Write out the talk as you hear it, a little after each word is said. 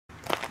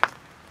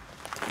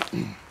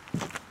Hey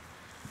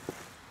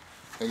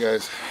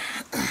guys,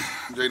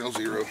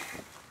 J0.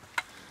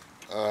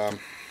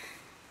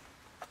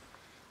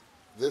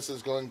 This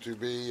is going to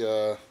be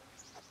a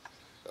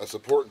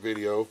support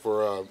video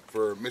for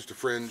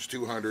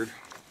meisterfringe200.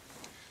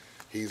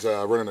 He's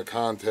running a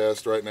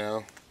contest right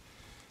now.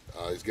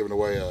 He's giving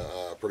away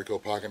a pretty cool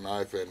pocket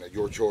knife and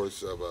your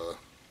choice of a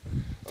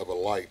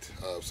light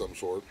of some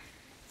sort.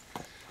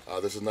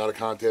 This is not a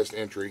contest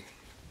entry,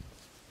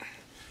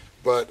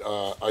 but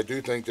I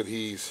do think that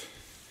he's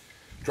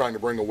trying to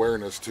bring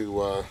awareness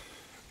to a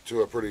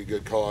pretty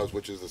good cause,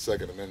 which is the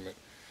Second Amendment.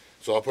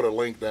 So I'll put a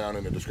link down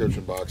in the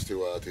description box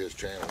to his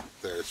channel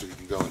there, so you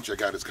can go and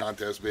check out his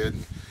contest bid,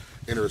 and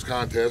enter his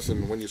contest,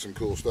 and win you some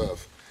cool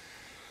stuff.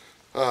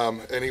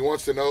 And he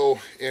wants to know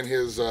in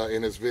his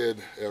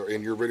vid, or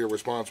in your video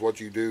response, what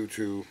you do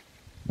to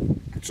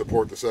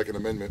support the Second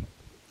Amendment,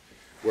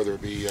 whether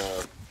it be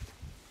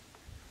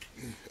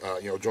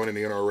joining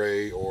the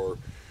NRA or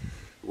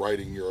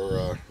writing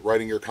your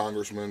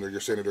congressman or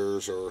your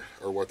senators or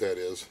what that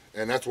is.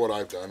 And that's what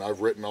I've done. I've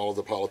written all of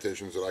the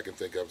politicians that I can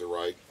think of to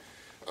write,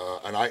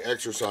 and I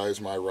exercise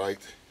my right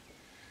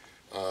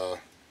to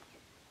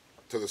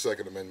the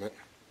Second Amendment.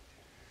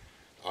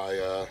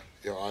 I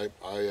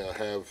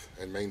have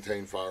and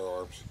maintain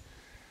firearms,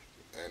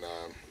 and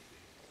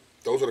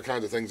those are the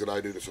kinds of things that I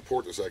do to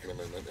support the Second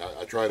Amendment.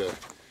 I try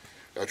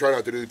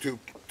not to do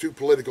too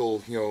political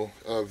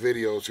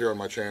videos here on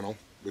my channel.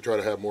 We try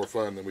to have more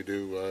fun than we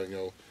do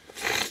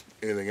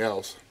anything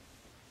else.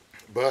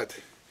 But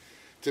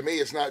to me,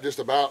 it's not just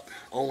about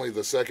only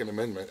the Second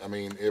Amendment. I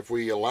mean, if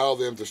we allow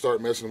them to start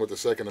messing with the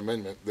Second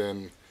Amendment,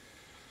 then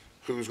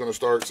who's going to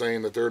start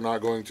saying that they're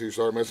not going to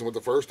start messing with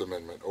the First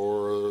Amendment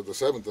or the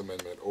Seventh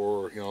Amendment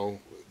or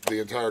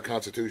the entire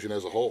Constitution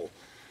as a whole?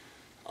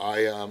 I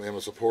am a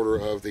supporter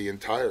of the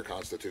entire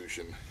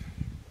Constitution.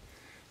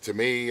 To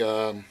me,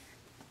 the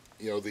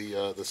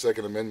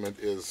Second Amendment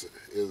is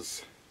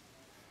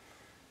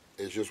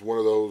just one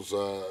of those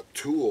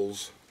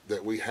tools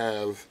that we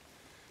have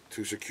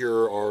to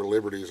secure our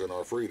liberties and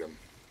our freedom,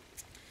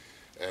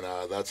 and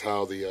that's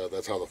how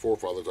the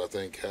forefathers, I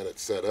think, had it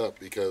set up,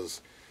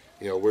 because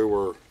it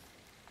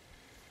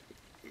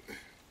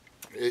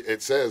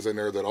says in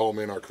there that all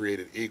men are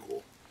created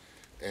equal,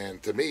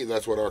 and to me,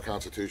 that's what our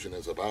Constitution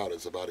is about.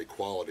 It's about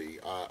equality.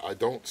 I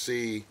don't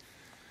see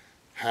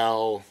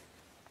how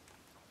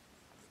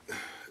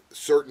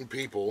certain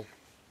people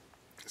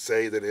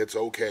say that it's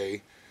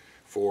okay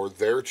for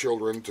their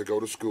children to go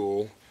to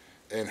school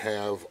and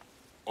have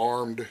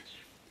armed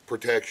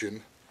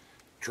protection,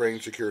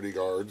 trained security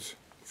guards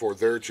for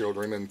their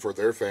children and for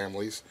their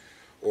families,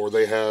 or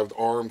they have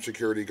armed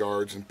security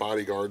guards and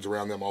bodyguards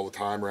around them all the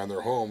time around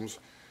their homes,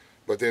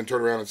 but then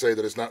turn around and say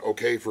that it's not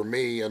okay for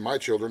me and my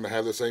children to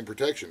have the same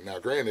protection. Now,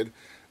 granted,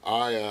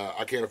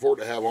 I can't afford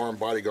to have armed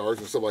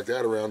bodyguards and stuff like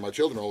that around my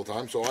children all the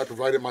time, so I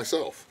provide it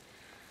myself.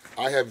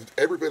 I have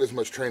every bit as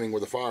much training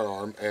with a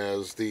firearm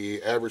as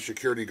the average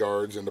security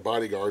guards and the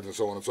bodyguards and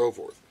so on and so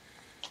forth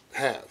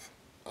have.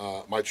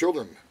 My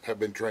children have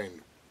been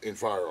trained in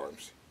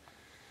firearms.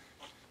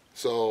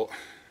 So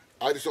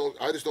I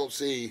just don't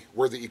see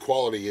where the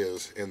equality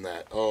is in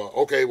that.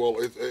 Okay, well,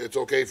 it's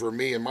okay for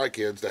me and my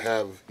kids to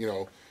have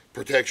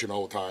protection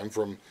all the time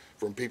from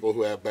people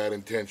who have bad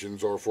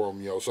intentions, or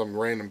from some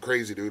random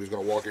crazy dude who's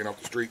going to walk in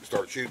off the street and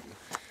start shooting.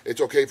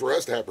 It's okay for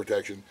us to have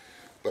protection,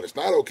 but it's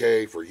not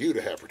okay for you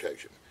to have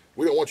protection.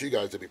 We don't want you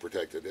guys to be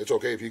protected. It's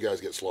okay if you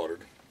guys get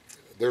slaughtered.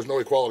 There's no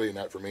equality in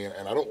that for me,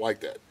 and I don't like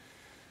that.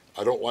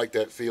 I don't like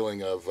that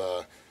feeling of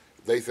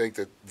they think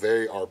that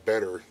they are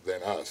better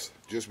than us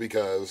just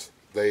because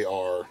they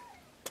are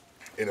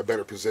in a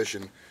better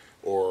position,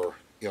 or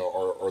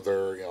or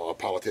they're a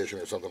politician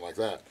or something like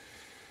that.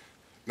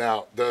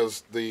 Now, do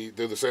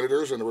the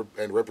senators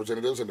and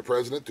representatives and the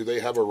president, do they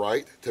have a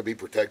right to be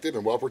protected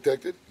and well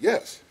protected?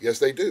 Yes,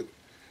 they do.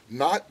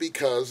 Not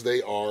because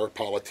they are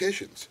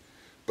politicians,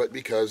 but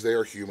because they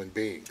are human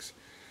beings.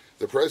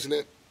 The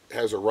president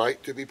has a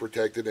right to be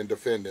protected and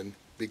defended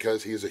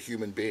because he is a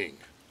human being,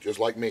 just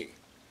like me,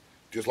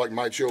 just like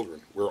my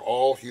children. We're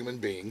all human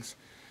beings.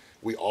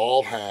 We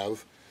all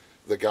have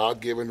the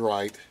God-given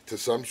right to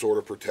some sort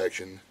of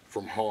protection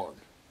from harm.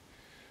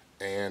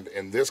 And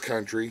in this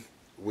country,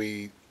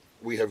 we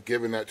have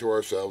given that to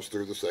ourselves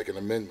through the Second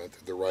Amendment,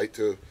 the right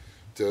to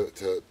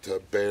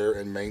bear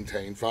and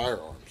maintain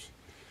firearms.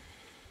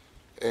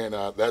 And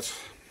that's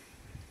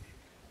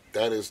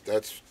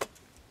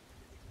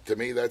to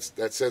me, that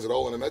says it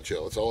all in a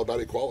nutshell. It's all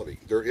about equality.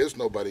 There is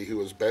nobody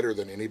who is better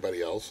than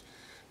anybody else.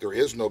 There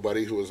is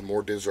nobody who is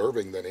more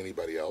deserving than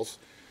anybody else.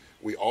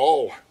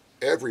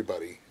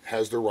 Everybody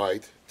has the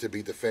right to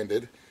be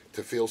defended,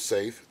 to feel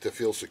safe, to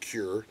feel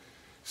secure,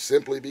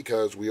 simply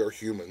because we are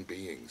human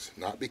beings,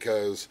 not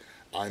because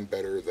I'm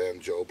better than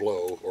Joe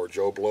Blow, or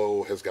Joe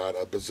Blow has got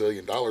 $1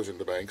 bazillion in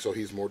the bank, so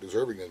he's more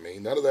deserving than me.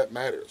 None of that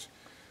matters.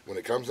 When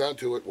it comes down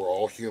to it, we're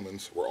all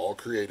humans. We're all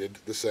created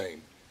the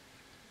same.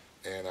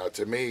 And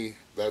to me,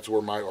 that's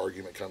where my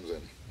argument comes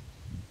in.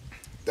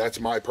 That's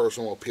my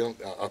personal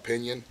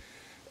opinion.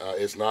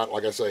 It's not,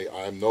 like I say,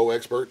 I'm no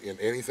expert in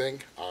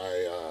anything.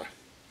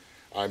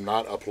 I'm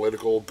not a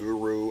political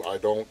guru. I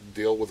don't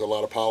deal with a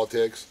lot of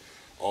politics.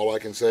 All I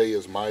can say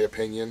is my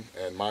opinion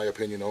and my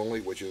opinion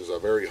only, which is a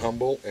very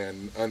humble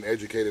and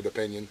uneducated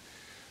opinion.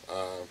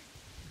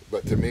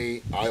 But to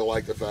me, I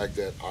like the fact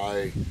that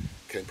I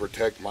can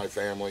protect my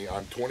family.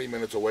 I'm 20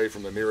 minutes away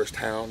from the nearest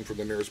town, from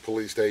the nearest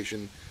police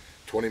station.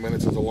 20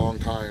 minutes is a long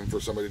time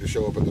for somebody to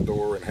show up at the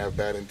door and have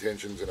bad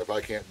intentions. And if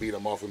I can't beat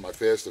them off with my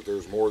fist, if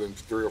there's more than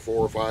 3 or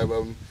 4 or 5 of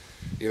them,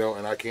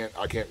 and I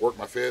can't work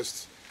my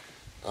fists,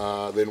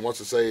 then what's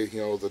to say,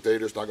 that they're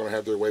just not going to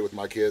have their way with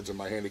my kids and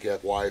my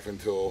handicapped wife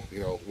until,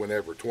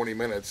 whenever. 20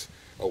 minutes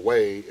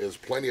away is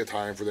plenty of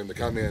time for them to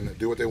come in,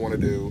 do what they want to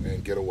do,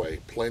 and get away.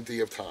 Plenty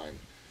of time.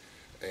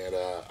 And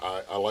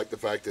I like the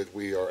fact that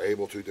we are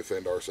able to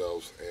defend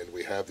ourselves and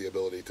we have the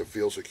ability to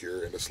feel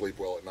secure and to sleep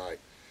well at night.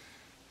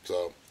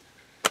 So,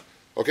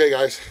 okay,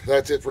 guys,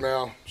 that's it for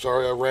now.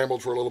 Sorry I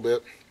rambled for a little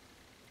bit.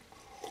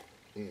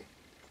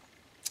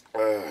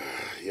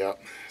 Yeah.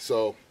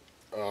 So,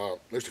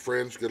 Mr.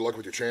 Fringe, good luck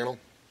with your channel.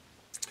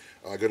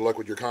 Good luck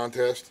with your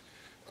contest.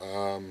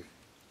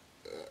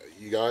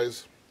 You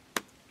guys,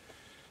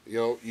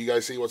 you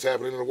guys see what's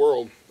happening in the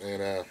world,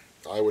 and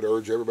I would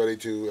urge everybody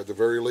to, at the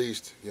very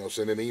least,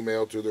 send an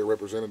email to their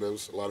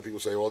representatives. A lot of people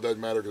say, well, it doesn't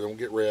matter because it won't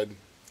get read.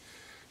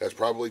 That's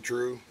probably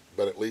true,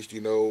 but at least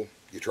you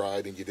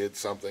tried and you did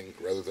something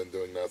rather than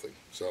doing nothing.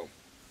 So,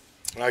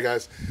 all right,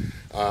 guys,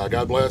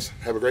 God bless.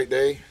 Have a great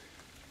day.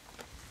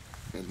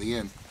 In the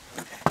end.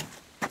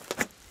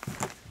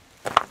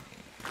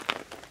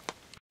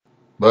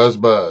 Buzz,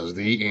 buzz,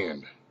 the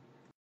end.